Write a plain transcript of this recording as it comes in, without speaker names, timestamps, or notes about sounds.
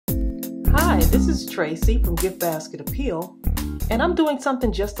Hi, this is Tracy from GiftBasketappeal, and I'm doing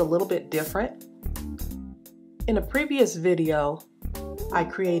something just a little bit different. In a previous video, I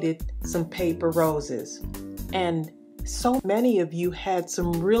created some paper roses, and so many of you had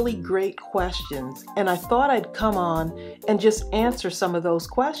some really great questions, and I thought I'd come on and just answer some of those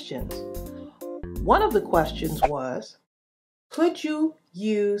questions. One of the questions was, could you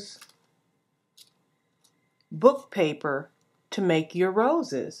use book paper to make your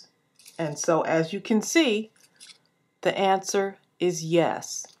roses? And so as you can see, the answer is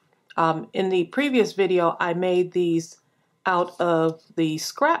yes. In the previous video, I made these out of the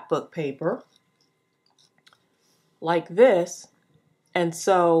scrapbook paper like this. And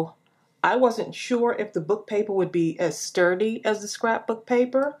so I wasn't sure if the book paper would be as sturdy as the scrapbook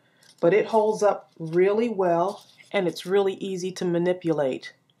paper, but it holds up really well and it's really easy to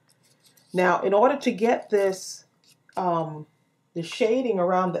manipulate. Now, in order to get this, the shading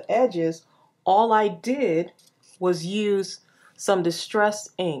around the edges, all I did was use some distress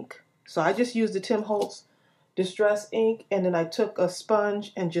ink. So I just used the Tim Holtz distress ink, and then I took a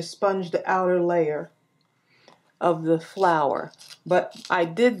sponge and just sponged the outer layer of the flower. But I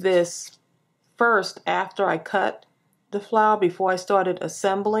did this first after I cut the flower. Before I started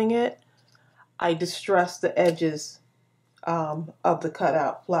assembling it, I distressed the edges of the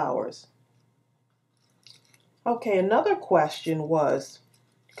cutout flowers. Okay, another question was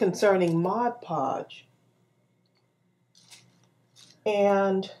concerning Mod Podge.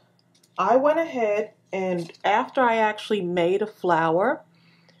 And I went ahead and after I actually made a flower,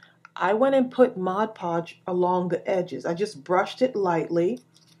 I went and put Mod Podge along the edges. I just brushed it lightly,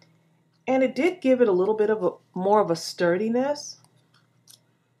 and it did give it a little bit of more of a sturdiness.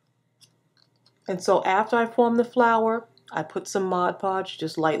 And so after I formed the flower, I put some Mod Podge,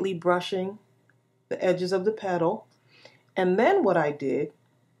 just lightly brushing the edges of the petal. And then what I did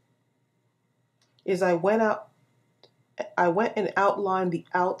is I went and outlined the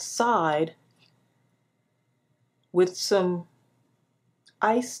outside with some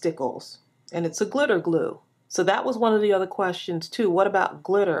icicles, and it's a glitter glue. So that was one of the other questions too. What about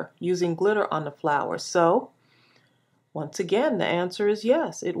glitter, using glitter on the flower? So once again, the answer is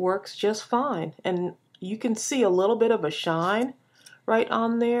yes, it works just fine. And you can see a little bit of a shine right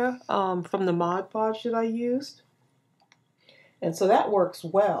on there from the Mod Podge that I used. And so that works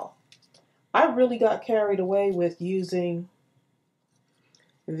well. I really got carried away with using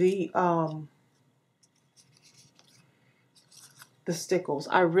the stickles.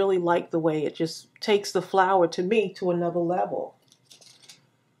 I really like the way it just takes the flower, to me, to another level.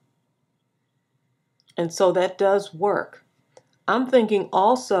 And so that does work. I'm thinking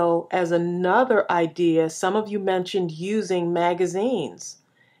also, as another idea, some of you mentioned using magazines.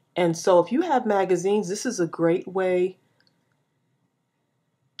 And so if you have magazines, this is a great way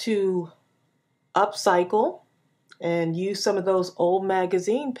to upcycle and use some of those old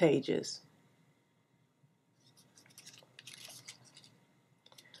magazine pages.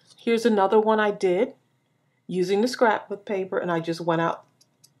 Here's another one I did using the scrapbook paper, and I just went out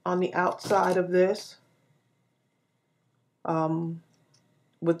on the outside of this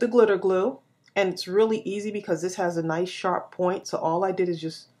with the glitter glue. And it's really easy because this has a nice sharp point. So all I did is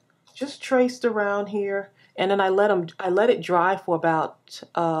just traced around here, and then I let it dry for about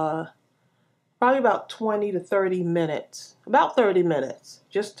probably about 20 to 30 minutes, about 30 minutes,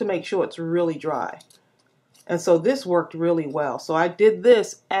 just to make sure it's really dry. And so this worked really well. So I did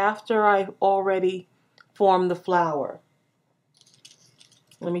this after I already formed the flower.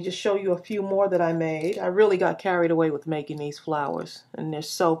 Let me just show you a few more that I made. I really got carried away with making these flowers, and they're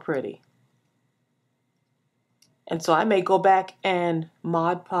so pretty. And so I may go back and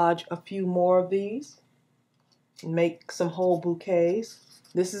Mod Podge a few more of these and make some whole bouquets.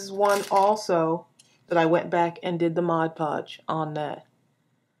 This is one also that I went back and did the Mod Podge on that.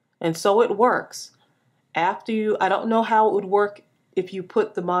 And so it works. I don't know how it would work if you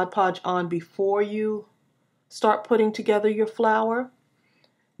put the Mod Podge on before you start putting together your flower,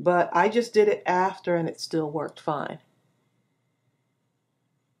 but I just did it after and it still worked fine.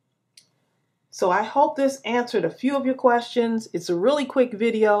 So I hope this answered a few of your questions. It's a really quick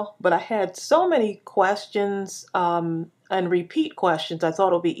video, but I had so many questions and repeat questions, I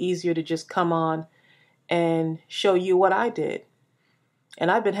thought it would be easier to just come on and show you what I did. And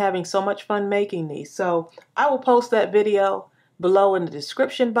I've been having so much fun making these. So I will post that video below in the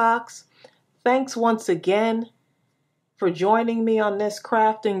description box. Thanks once again for joining me on this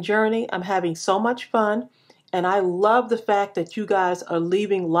crafting journey. I'm having so much fun. And I love the fact that you guys are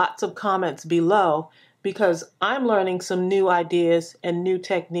leaving lots of comments below, because I'm learning some new ideas and new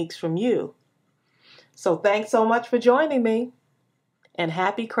techniques from you. So thanks so much for joining me, and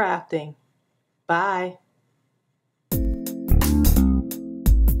happy crafting. Bye.